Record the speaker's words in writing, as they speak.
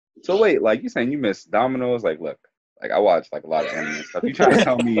So wait, like you saying you miss Domino's? Like, look, like I watch like a lot of anime stuff. You trying to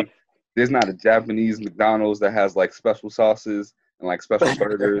tell me there's not a Japanese McDonald's that has like special sauces and like special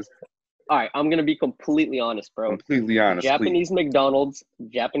burgers? All right, I'm gonna be completely honest, bro. Completely honest, Japanese please.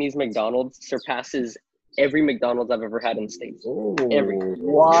 McDonald's surpasses every McDonald's I've ever had in the States. Ooh, Every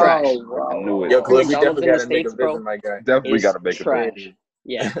wow. trash. I knew it. Yo, Cliff, we McDonald's definitely in the got to make a States, bro, visit, my guy. Definitely is got to make a trash. visit.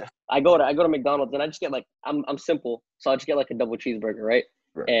 Yeah, I go to McDonald's and I just get like I'm simple, so I just get like a double cheeseburger, right?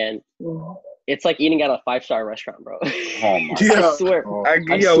 Right. And it's like eating at a 5-star restaurant, bro. Oh my! I swear. Oh.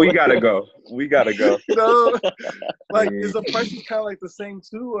 Yo, we gotta go. We gotta go. You know, like, is the prices kind of like the same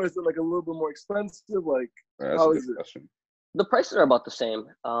too, or is it like a little bit more expensive? Like, That's how a is good it? question. The prices are about the same.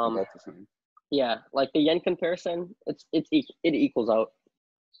 About the same. Yeah, like the yen comparison, it equals out.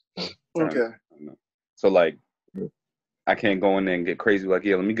 Okay. I know. So like, I can't go in there and get crazy. Like,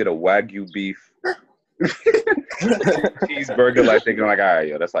 yeah, let me get a Wagyu beef cheeseburger. Like thinking like, all right,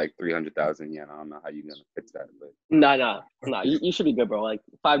 yo, that's like 300,000 yen. I don't know how you gonna fix that, but No. You should be good, bro. Like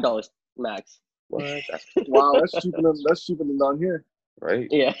 $5 max. what? Wow, that's cheaper than down here. Right?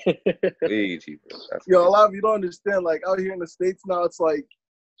 Yeah. Way cheaper. That's Yo, a crazy. lot of you don't understand. Like out here in the States now, it's like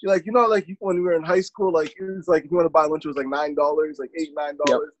you know, like when we were in high school, like it was like if you want to buy lunch, it was like $9, like $8-9.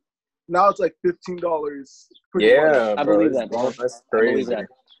 Yep. Now it's like $15. Yeah, I bro, believe that, bro. That's I believe crazy. that.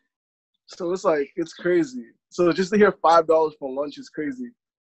 So it's like it's crazy. So just to hear $5 for lunch is crazy.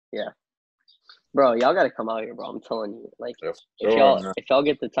 Bro, y'all gotta come out here, bro. I'm telling you. Like Yeah, if y'all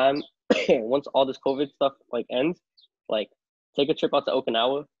get the time, once all this COVID stuff like ends, like take a trip out to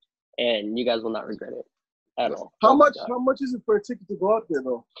Okinawa and you guys will not regret it at all. How Oh my much? God. How much is it for a ticket to go out there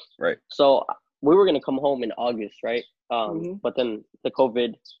though? Right. So we were gonna come home in August, right? But then the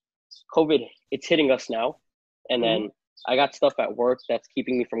COVID, it's hitting us now, and then I got stuff at work that's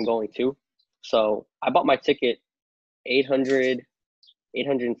keeping me from going too. So I bought my ticket, $860,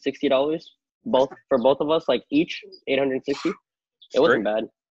 for both of us, like each $860. It wasn't bad.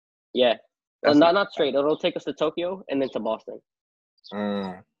 Yeah, That's not straight. It'll take us to Tokyo and then to Boston.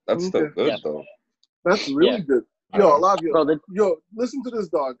 That's still Okay. good Yeah. though. That's really Yeah. good. Yo, a lot of you. Bro, Yo, listen to this,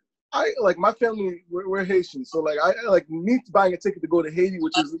 dog. I like my family. We're Haitian, so like I like me buying a ticket to go to Haiti,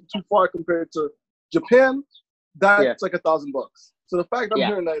 which is too far compared to Japan. That's like $1,000. So the fact I'm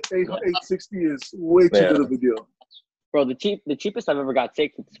hearing that 860 is way too good of a deal. Bro, the cheapest I've ever got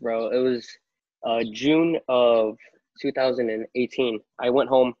tickets, bro. It was June of 2018. I went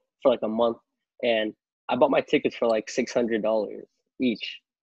home for like a month, and I bought my tickets for like $600 each.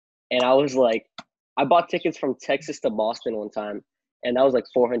 And I was like, I bought tickets from Texas to Boston one time, and that was like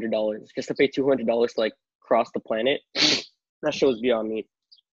 $400 just to pay $200 to like cross the planet. That shit was beyond me.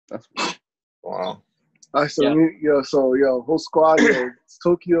 That's Wow. I said, whole squad, it's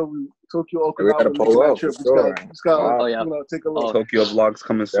Tokyo, Okinawa. We gotta pull up. Trip. For sure. Just gotta Oh, yeah. Take a look. Tokyo vlogs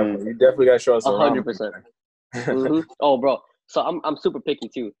coming soon. Definitely. You definitely gotta show us around. 100%. Oh, bro. So I'm super picky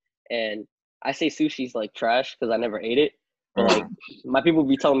too, and I say sushi's like trash because I never ate it. But like my people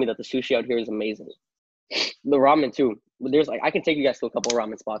be telling me that the sushi out here is amazing. The ramen too. But there's like I can take you guys to a couple of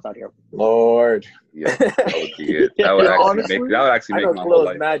ramen spots out here. Lord. Yeah, that would be it. That would actually I make know my whole Chloe's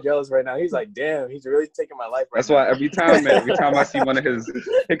life. mad jealous right now. He's like, damn, he's really taking my life right That's now. why every time I see one of his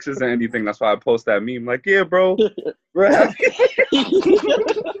pictures or anything, that's why I post that meme. Like, yeah, bro, we're happy.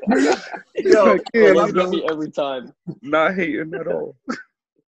 Yo, You get me every time. Not hating at all.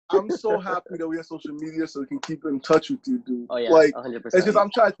 I'm so happy that we have social media so we can keep in touch with you, dude. Oh yeah, like 100%. it's just I'm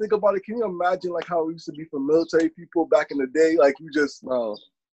trying to think about it. Can you imagine like how it used to be for military people back in the day? Like you just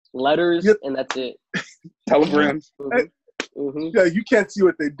letters and that's it. Telegrams. Yeah, you can't see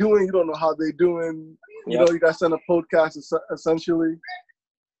what they're doing. You don't know how they're doing. You know, you got to send a podcast essentially.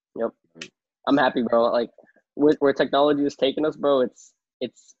 Yep. I'm happy, bro. Like where technology is taking us, bro. It's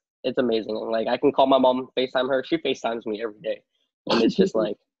amazing. Like I can call my mom, FaceTime her. She FaceTimes me every day, and it's just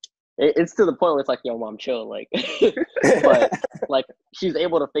like. It's to the point where it's like, yo, mom, chill. Like, but like, she's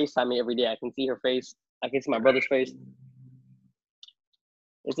able to FaceTime me every day. I can see her face. I can see my brother's face.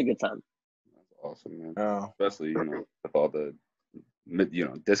 It's a good time. That's awesome, man. Oh. Especially, with all the,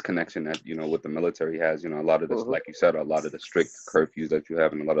 disconnection that, what the military has, a lot of this, like you said, a lot of the strict curfews that you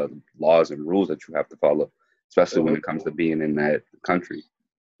have and a lot of laws and rules that you have to follow, especially when it comes to being in that country.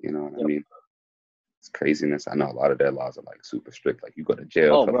 You know what I mean? It's craziness. I know a lot of their laws are like super strict. Like you go to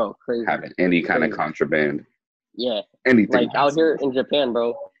jail for having any kind of contraband. Yeah. Anything. Like out here in Japan,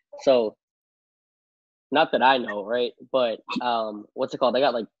 bro. So not that I know, right? But what's it called? I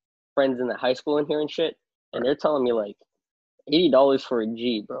got like friends in the high school in here and shit. And they're telling me like $80 for a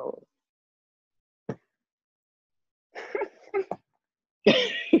G, bro.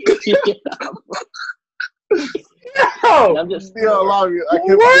 Yeah, bro. And I'm just, Yo, allow me. I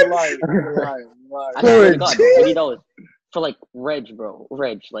can't be lying. I swear to God, $80 for like reg, bro.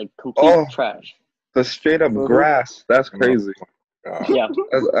 Reg, like complete trash. The straight up grass. That's crazy. Yeah.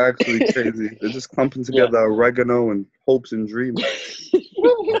 That's actually crazy. They're just clumping together oregano and hopes and dreams.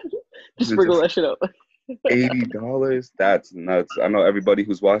 Just sprinkle that shit up. $80. That's nuts. I know everybody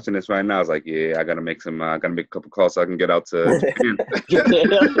who's watching this right now is like, yeah, I gotta make a couple calls so I can get out to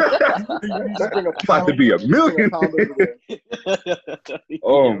Japan. About to be a millionaire.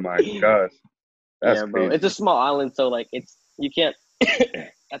 Oh my gosh. That's bro. crazy. It's a small island, so like you can't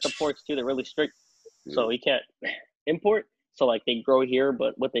at the ports too, they're really strict. So you can't import. So like they grow here,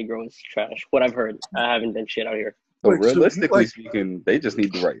 but what they grow is trash. What I've heard. I haven't done shit out here. But realistically speaking, they just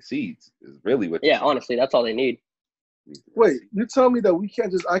need the right seeds. Is really what. Yeah, honestly, that's all they need. Wait, you tell me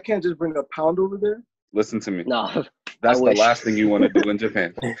that I can't just bring a pound over there? Listen to me. No, that's the last thing you want to do in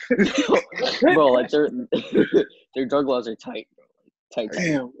Japan. Bro, like their drug laws are tight, bro. Like, tight.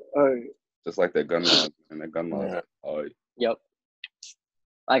 Damn. All right. Just like their gun laws and their gun laws. Yep.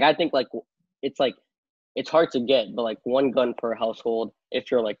 Like I think like it's hard to get, but like one gun per household if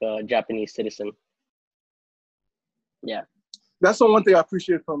you're like a Japanese citizen. Yeah. That's the one thing I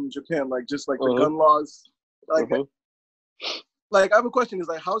appreciate from Japan, like just like the gun laws. Like like I have a question, is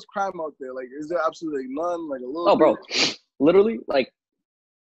like how's crime out there? Like is there absolutely none? Like a little Oh bro. Literally, like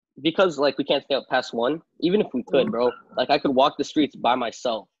because like we can't stay up past 1, even if we could, bro. Like I could walk the streets by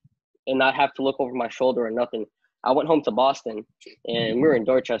myself and not have to look over my shoulder or nothing. I went home to Boston and we were in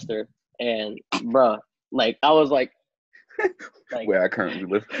Dorchester and bruh, like I was like where I currently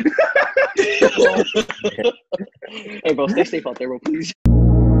live. Hey bro, stay safe out there, bro, please.